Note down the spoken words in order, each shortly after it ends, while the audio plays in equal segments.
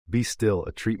Be Still,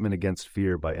 A Treatment Against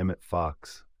Fear by Emmet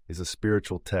Fox is a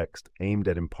spiritual text aimed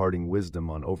at imparting wisdom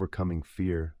on overcoming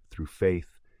fear through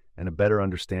faith and a better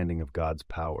understanding of God's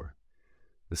power.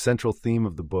 The central theme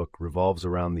of the book revolves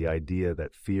around the idea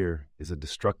that fear is a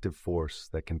destructive force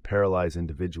that can paralyze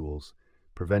individuals,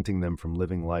 preventing them from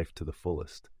living life to the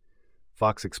fullest.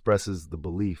 Fox expresses the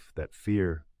belief that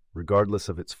fear, regardless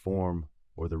of its form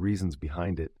or the reasons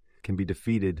behind it, can be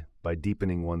defeated by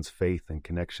deepening one's faith and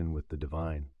connection with the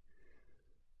divine.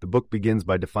 The book begins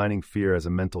by defining fear as a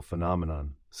mental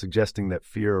phenomenon, suggesting that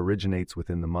fear originates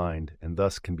within the mind and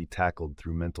thus can be tackled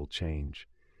through mental change.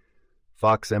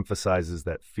 Fox emphasizes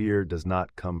that fear does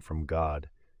not come from God,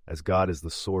 as God is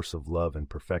the source of love and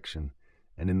perfection,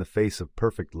 and in the face of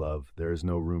perfect love, there is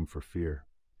no room for fear.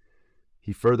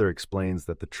 He further explains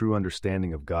that the true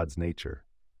understanding of God's nature,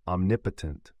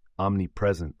 omnipotent,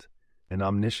 omnipresent, and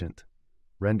omniscient,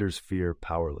 renders fear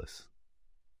powerless.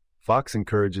 Fox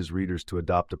encourages readers to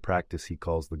adopt a practice he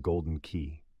calls the golden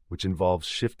key, which involves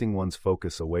shifting one's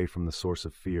focus away from the source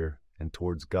of fear and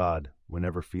towards God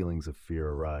whenever feelings of fear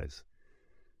arise.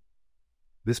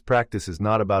 This practice is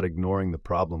not about ignoring the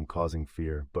problem causing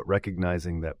fear, but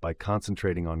recognizing that by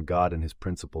concentrating on God and His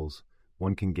principles,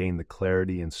 one can gain the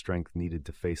clarity and strength needed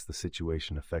to face the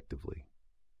situation effectively.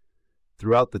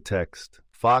 Throughout the text,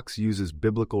 Fox uses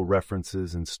biblical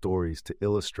references and stories to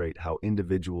illustrate how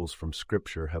individuals from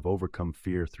Scripture have overcome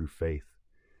fear through faith.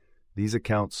 These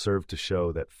accounts serve to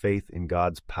show that faith in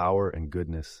God's power and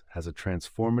goodness has a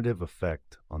transformative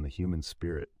effect on the human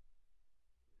spirit.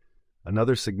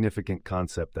 Another significant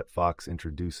concept that Fox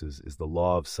introduces is the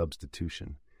law of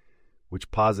substitution, which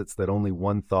posits that only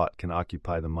one thought can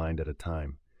occupy the mind at a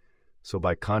time. So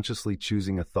by consciously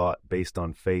choosing a thought based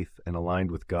on faith and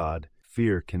aligned with God,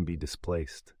 fear can be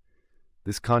displaced.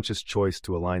 This conscious choice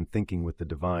to align thinking with the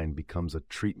divine becomes a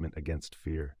treatment against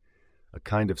fear, a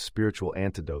kind of spiritual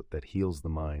antidote that heals the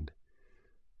mind.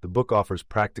 The book offers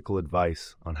practical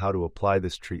advice on how to apply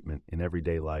this treatment in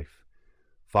everyday life.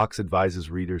 Fox advises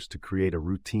readers to create a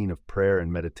routine of prayer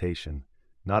and meditation,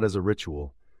 not as a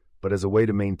ritual, but as a way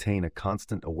to maintain a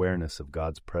constant awareness of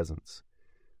God's presence.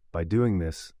 By doing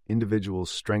this, individuals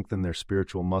strengthen their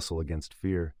spiritual muscle against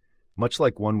fear, much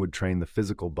like one would train the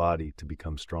physical body to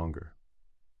become stronger.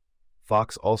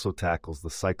 Fox also tackles the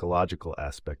psychological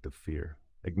aspect of fear,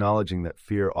 acknowledging that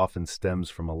fear often stems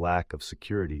from a lack of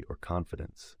security or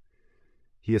confidence.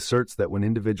 He asserts that when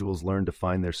individuals learn to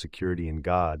find their security in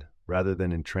God, rather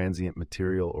than in transient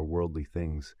material or worldly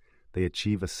things, they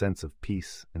achieve a sense of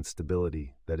peace and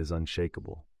stability that is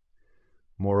unshakable.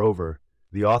 Moreover,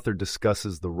 the author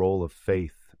discusses the role of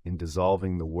faith in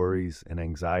dissolving the worries and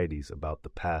anxieties about the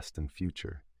past and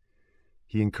future.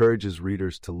 He encourages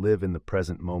readers to live in the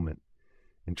present moment,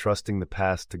 entrusting the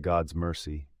past to God's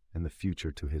mercy and the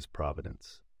future to His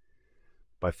providence.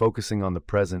 By focusing on the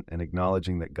present and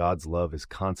acknowledging that God's love is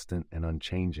constant and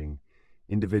unchanging,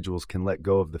 individuals can let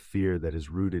go of the fear that is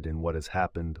rooted in what has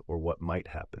happened or what might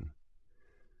happen.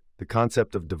 The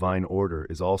concept of divine order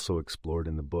is also explored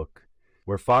in the book,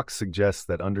 where Fox suggests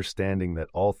that understanding that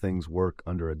all things work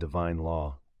under a divine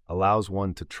law allows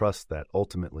one to trust that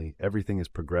ultimately everything is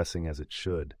progressing as it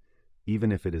should,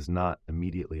 even if it is not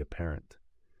immediately apparent.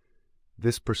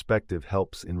 This perspective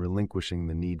helps in relinquishing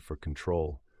the need for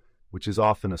control, which is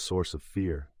often a source of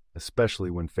fear, especially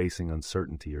when facing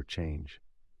uncertainty or change.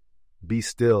 Be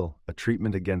Still, A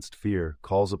Treatment Against Fear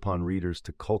calls upon readers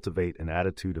to cultivate an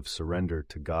attitude of surrender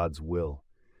to God's will,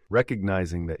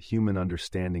 recognizing that human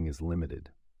understanding is limited.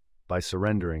 By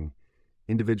surrendering,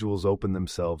 individuals open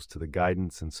themselves to the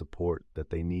guidance and support that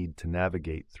they need to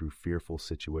navigate through fearful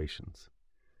situations.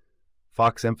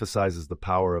 Fox emphasizes the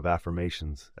power of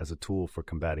affirmations as a tool for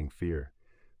combating fear,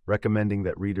 recommending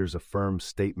that readers affirm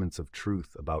statements of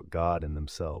truth about God and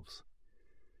themselves.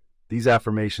 These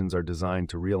affirmations are designed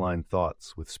to realign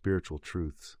thoughts with spiritual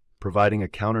truths, providing a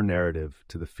counter-narrative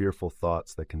to the fearful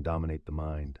thoughts that can dominate the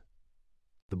mind.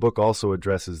 The book also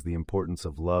addresses the importance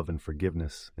of love and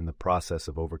forgiveness in the process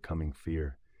of overcoming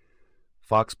fear.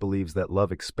 Fox believes that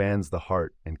love expands the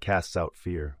heart and casts out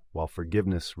fear, while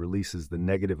forgiveness releases the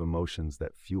negative emotions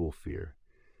that fuel fear.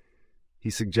 He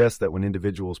suggests that when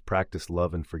individuals practice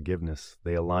love and forgiveness,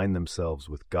 they align themselves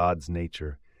with God's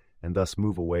nature and thus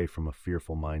move away from a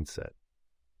fearful mindset.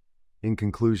 In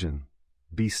conclusion,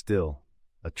 Be Still,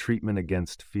 A Treatment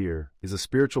Against Fear is a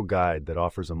spiritual guide that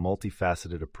offers a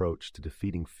multifaceted approach to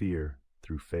defeating fear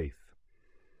through faith.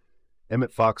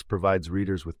 Emmet Fox provides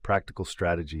readers with practical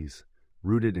strategies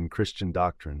rooted in Christian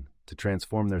doctrine to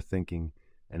transform their thinking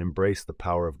and embrace the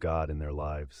power of God in their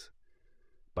lives.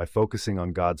 By focusing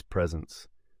on God's presence,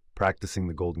 practicing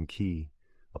the golden key,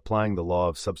 applying the law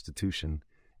of substitution,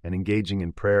 and engaging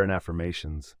in prayer and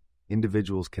affirmations,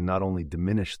 individuals can not only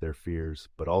diminish their fears,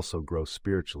 but also grow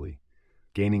spiritually,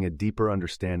 gaining a deeper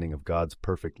understanding of God's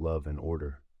perfect love and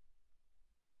order.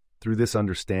 Through this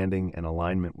understanding and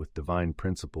alignment with divine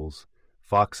principles,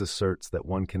 Fox asserts that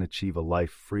one can achieve a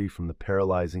life free from the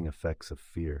paralyzing effects of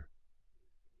fear.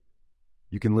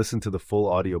 You can listen to the full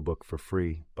audiobook for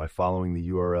free by following the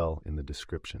URL in the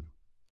description.